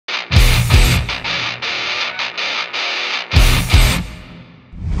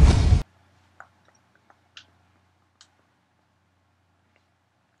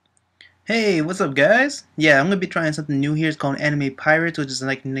Hey, what's up, guys? Yeah, I'm gonna be trying something new here. It's called Anime Pirates, which is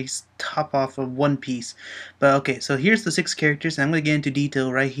like a nice top off of One Piece. But okay, so here's the 6 characters, and I'm gonna get into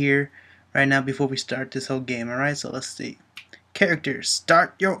detail right here, right now, before we start this whole game. All right, so let's see. Characters,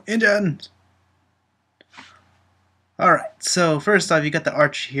 start your engines. All right, so first off, you got the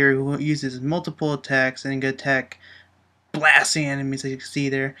archer here who uses multiple attacks and can attack blasting enemies, as you can see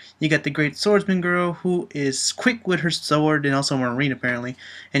there. You got the great swordsman girl who is quick with her sword and also a marine apparently.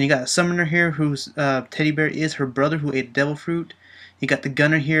 And you got a summoner here whose teddy bear is her brother who ate devil fruit. You got the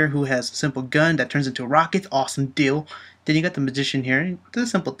gunner here who has a simple gun that turns into rockets. Awesome deal. Then you got the magician here. It's a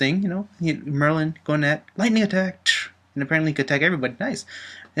simple thing, you know. Merlin going at lightning attack. And apparently he could attack everybody. Nice.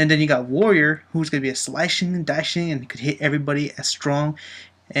 And then you got warrior who's going to be a slashing and dashing and could hit everybody as strong.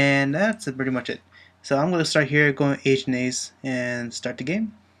 And that's pretty much it. So I'm going to start here, going H and A's, and start the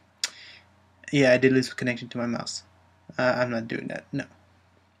game. Yeah, I did lose connection to my mouse. I'm not doing that, no.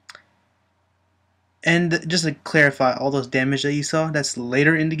 And just to clarify, all those damage that you saw, that's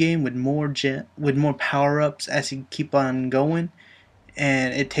later in the game with more power-ups as you keep on going.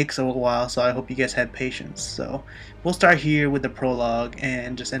 And it takes a while, so I hope you guys have patience. So we'll start here with the prologue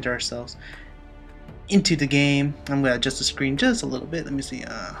and just enter ourselves into the game. I'm going to adjust the screen just a little bit. Let me see.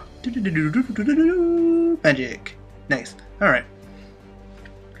 Magic. Nice. Alright.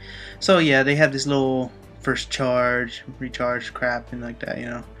 So yeah, they have this little first charge, recharge crap and like that, you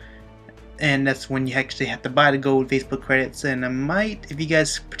know. And that's when you actually have to buy the gold Facebook credits. And I might, if you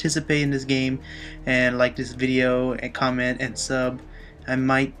guys participate in this game and like this video and comment and sub, I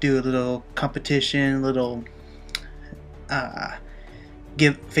might do a little competition, a little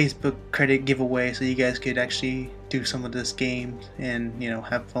give Facebook credit giveaway so you guys could actually do some of this game and, you know,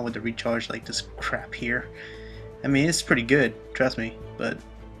 have fun with the recharge like this crap here. I mean, it's pretty good, trust me, but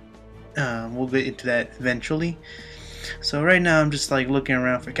we'll get into that eventually. So right now I'm just like looking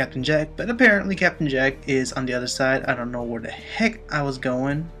around for Captain Jack, but apparently Captain Jack is on the other side. I don't know where the heck I was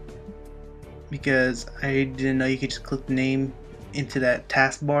going because I didn't know you could just click the name into that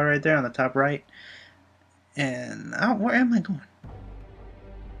taskbar right there on the top right. And where am I going?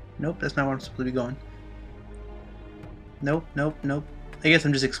 Nope, that's not where I'm supposed to be going. Nope. I guess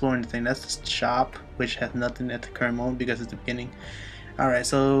I'm just exploring the thing. That's the shop, which has nothing at the current moment because it's the beginning. Alright,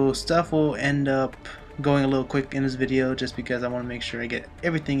 so stuff will end up going a little quick in this video just because I want to make sure I get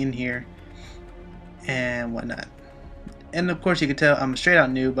everything in here and whatnot. And of course you can tell I'm a straight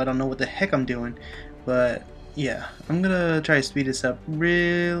out noob. I don't know what the heck I'm doing. But yeah, I'm gonna try to speed this up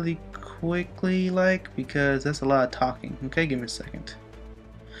really quickly because that's a lot of talking. Okay, give me a second.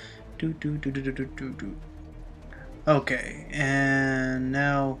 Okay, and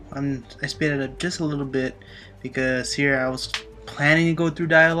now I sped it up just a little bit because here I was planning to go through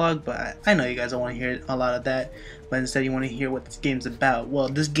dialogue, but I know you guys don't want to hear a lot of that, but instead you want to hear what this game's about. Well,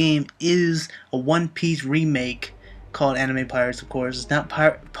 this game is a One Piece remake called Anime Pirates, of course. It's not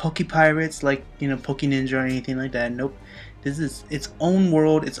Poke Pirates like, you know, Poke Ninja or anything like that. Nope. This is its own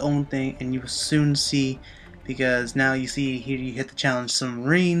world, its own thing, and you will soon see, because now you see here you hit the challenge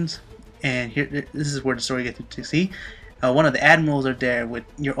submarines. And here, this is where the story gets to see. One of the admirals are there with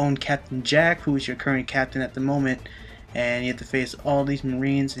your own Captain Jack, who is your current captain at the moment, and you have to face all these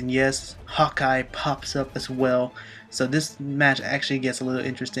Marines. And yes, Hawkeye pops up as well. So this match actually gets a little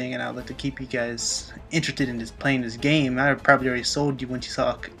interesting, and I'd like to keep you guys interested in playing this game. I probably already sold you once you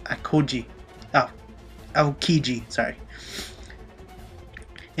saw Aokiji, sorry.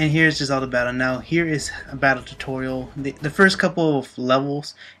 And here's just all the battle. Now here is a battle tutorial. The first couple of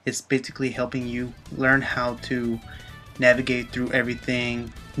levels is basically helping you learn how to navigate through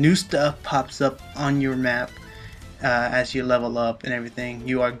everything. New stuff pops up on your map as you level up and everything.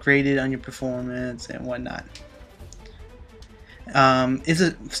 You are graded on your performance and whatnot. It's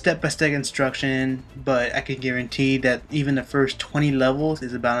a step-by-step instruction, but I can guarantee that even the first 20 levels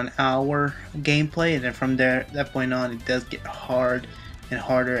is about an hour gameplay, and then from that point on it does get hard and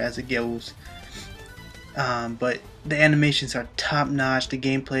harder as it goes. But the animations are top notch, the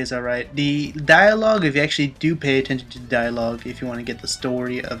gameplay is alright. The dialogue, if you actually do pay attention to the dialogue, if you want to get the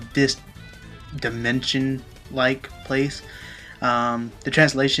story of this dimension like place, the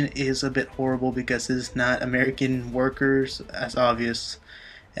translation is a bit horrible because it's not American workers, as obvious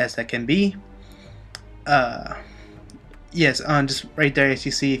as that can be. Yes, just right there, as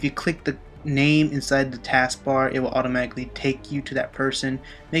you see, if you click the name inside the taskbar, it will automatically take you to that person,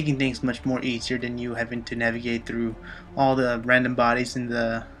 making things much more easier than you having to navigate through all the random bodies in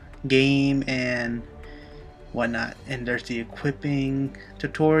the game and whatnot. And there's the equipping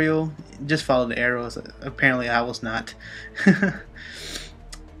tutorial. Just follow the arrows. Apparently I was not.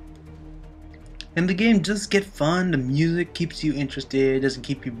 And the game does get fun. The music keeps you interested. It doesn't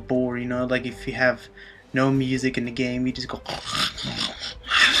keep you bored. You know, like if you have no music in the game, you just go.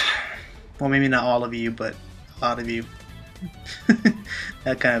 Well, maybe not all of you, but a lot of you.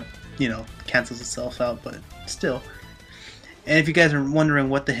 That kind of, you know, cancels itself out, but still. And if you guys are wondering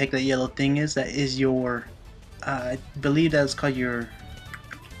what the heck that yellow thing is, that is your, I believe that's called your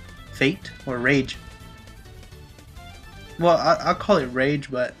fate or rage. Well, I'll call it rage,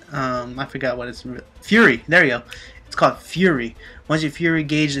 but I forgot what it's. Fury. There you go. It's called Fury. Once your Fury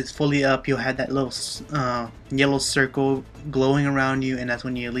gauge is fully up, you'll have that little yellow circle glowing around you, and that's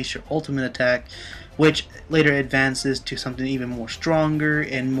when you unleash your ultimate attack, which later advances to something even more stronger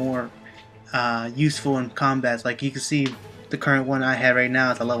and more useful in combats. Like you can see, the current one I have right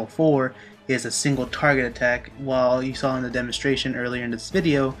now is a level 4. Is a single target attack, while you saw in the demonstration earlier in this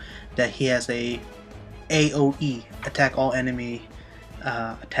video that he has a AOE, attack all enemy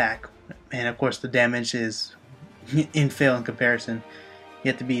attack, and of course the damage is in comparison.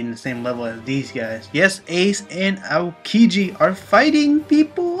 You have to be in the same level as these guys. Yes, Ace and Aokiji are fighting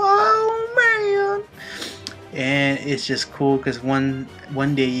people. Oh man! And it's just cool because one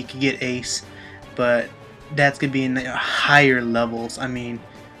day you could get Ace, but that's gonna be in the higher levels. I mean,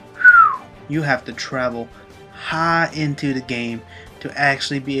 you have to travel high into the game to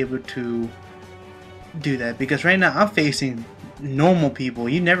actually be able to do that, because right now I'm facing normal people.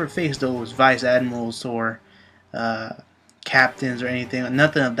 You never face those vice admirals or captains or anything,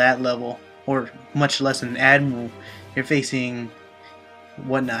 nothing of that level, or much less an admiral. You're facing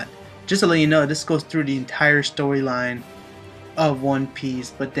whatnot. Just to let you know, this goes through the entire storyline of One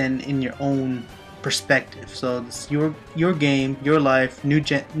Piece, but then in your own perspective. So it's your game, your life, new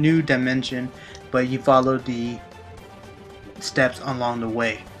dimension, but you follow the steps along the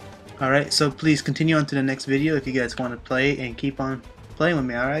way. Alright, so please continue on to the next video if you guys want to play and keep on playing with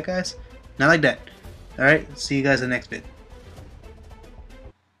me. Alright guys? Not like that. Alright, see you guys in the next vid.